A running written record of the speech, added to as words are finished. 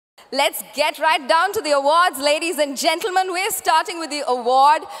Let's get right down to the awards, ladies and gentlemen. We're starting with the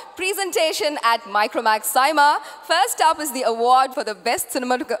award presentation at Micromax SIIMA. First up is the award for the best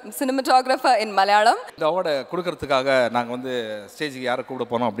cinematographer in Malayalam. The award கொடுக்கிறதுக்காக நாங்க வந்து ஸ்டேஜுக்கு யாரை கூப்பிட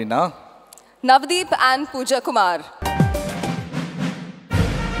போறோம் அப்படினா Navdeep and Pooja Kumar.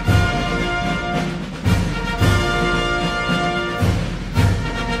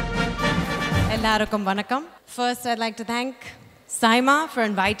 Ellarukkum vanakkam. First, I'd like to thank SIIMA for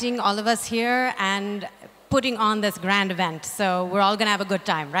inviting all of us here and putting on this grand event. So we're all going to have a good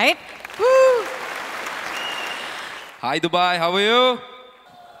time, right? Woo! Hi Dubai, how are you?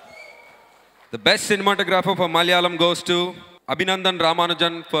 The best cinematographer for Malayalam goes to Abhinandan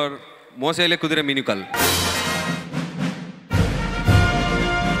Ramanujan for Mosele Kudire Minukal.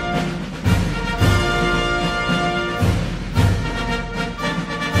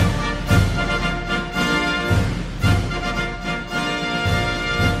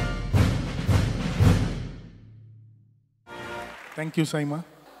 Thank you, SIIMA.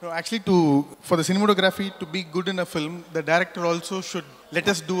 No, actually, for the cinematography to be good in a film, the director also should let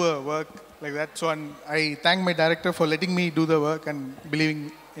us do a work like that. So I thank my director for letting me do the work and believing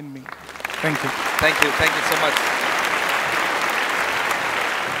in me. Thank you. Thank you so much.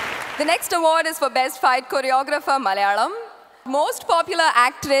 The next award is for Best Fight Choreographer Malayalam. Most popular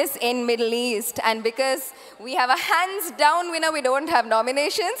actress in Middle East, and because we have a hands down winner, we don't have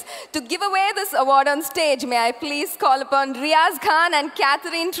nominations. To give away this award on stage, may I please call upon Riaz Khan and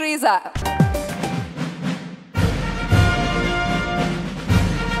Catherine Teresa.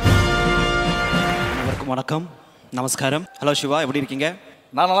 வணக்கம் நமஸ்காரம். Hello Siva, எப்படி இருக்கீங்க?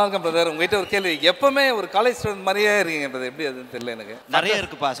 நான் நல்லா இருக்கேன் brother. உங்ககிட்ட ஒரு கேள்வி, எப்பவுமே ஒரு காலேஜ் ஸ்டூடெண்ட் மாதிரியே இருக்கீங்க பிரதர், எப்படி அதுன்னு தெரியல எனக்கு. நிறைய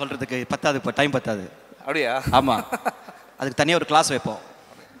இருக்குப்பா சொல்றதுக்கு, பத்தாது, இப்போ டைம் பத்தாது. அப்படியா? ஆமா, அதுக்கு தனியாக ஒரு கிளாஸ் வைப்போம்.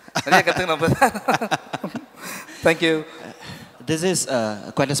 நிறைய கற்றுக்கணும் brother. Thank you. This is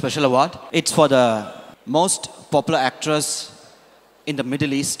quite a special award. It's for the most popular actress in the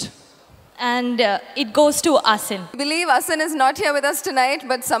Middle East. And it goes to Asin. I believe Asin is not here with us tonight,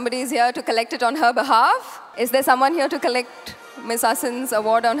 but somebody is here to collect it on her behalf. Is there someone here to collect Miss Asin's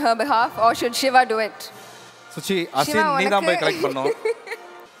award on her behalf, or should Shiva do it? Suchi, Asin நீ தான் போய் collect பண்ணோம்.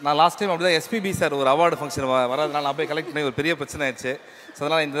 நான் last time அப்படிதான் SPB sir ஒரு award function வரதுனால நான் போய் கலெக்ட் பண்ணி ஒரு பெரிய பிரச்சனை ஆயிடுச்சு. ஸோ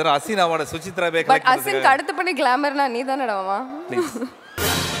அதனால் இந்த தடவை அசின் அவார்டை சுச்சித்ரா போய் கலெக்ட் பண்ணி. பட் அசின் அடுத்த பண்ணி கிளாமர்னா நீ தானே மாமா. ப்ளீஸ்.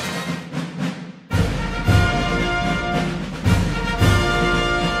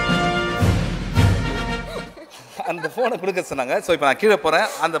 அந்த ஃபோனை கொடுக்க சொன்னாங்க. ஸோ இப்போ நான் கீழே போகிறேன்.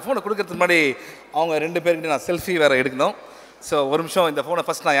 அந்த ஃபோனை கொடுக்கறதுக்கு முன்னாடி அவங்க ரெண்டு பேருக்கிட்ட நான் செல்ஃபி வேறு எடுக்கணும். ஸோ ஒரு நிமிஷம், இந்த ஃபோனை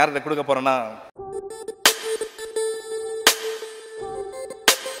ஃபஸ்ட் நான் யார்கிட்ட கொடுக்க போகிறேன்னா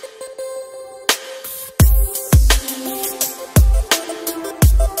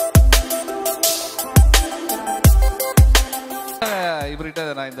இவர்கிட்ட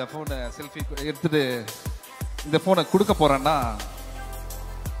நான் இந்த ஃபோனை செல்ஃபி எடுத்துட்டு இந்த ஃபோனை கொடுக்க போகிறேன்னா,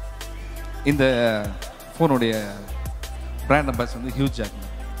 இந்த ஃபோனுடைய பிராண்ட் அம்பாஸ் வந்து ஹியூஜ் ஜாக்மன்.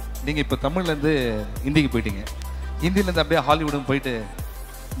 நீங்கள் இப்போ தமிழ்லேருந்து ஹிந்திக்கு போயிட்டீங்க, ஹிந்திலேருந்து அப்படியே ஹாலிவுட்டும் போயிட்டு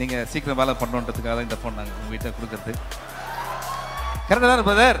நீங்கள் சீக்கிரம் வேலை பண்ணணுன்றதுக்காக தான் இந்த ஃபோன் நாங்கள் உங்கள் வீட்டை கொடுக்குறது. கரெக்டாக தான்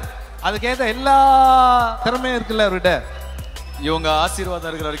பிரதர், அதுக்கேற்ற எல்லா திறமையும் இருக்குல்ல அவர்கிட்ட. இவங்க ஆசீர்வாதம்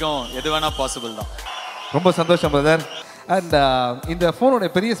இருக்கிற வரைக்கும் எது வேணால் பாசிபிள் தான். ரொம்ப சந்தோஷம் பிரதர். அண்ட் இந்த ஃபோனோட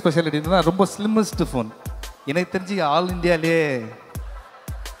பெரிய ஸ்பெஷாலிட்டி என்னன்னா, ரொம்ப ஸ்லிம்மஸ்ட் ஃபோன். எனக்கு தெரிஞ்சு ஆல் இண்டியாவிலே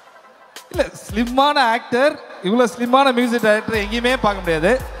இல்லை, ஸ்லிம்மான ஆக்டர், இவ்வளோ ஸ்லிம்மான மியூசிக் டைரக்டர் எங்கேயுமே பார்க்க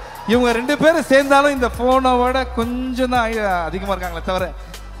முடியாது. இவங்க ரெண்டு பேரும் சேர்ந்தாலும் இந்த ஃபோனோட கொஞ்சம் தான் அதிகமாக இருக்காங்களே தவிர,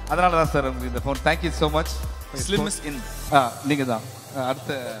 அதனால தான் சார் உங்களுக்கு இந்த phone. Thank you so much. Slim is in. நீங்கள் தான்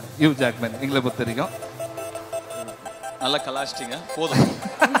அடுத்த ஹியூ ஜாக்மன் எங்களை பொறுத்த வரைக்கும். நல்லா கலாச்சிட்டிங்க, போதும்.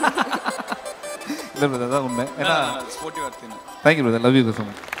 இல்லை பிரதர், அதான் உண்மை. ஏன்னா sportive ஆர்த்திங்க. Thank you brother, love you so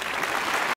much.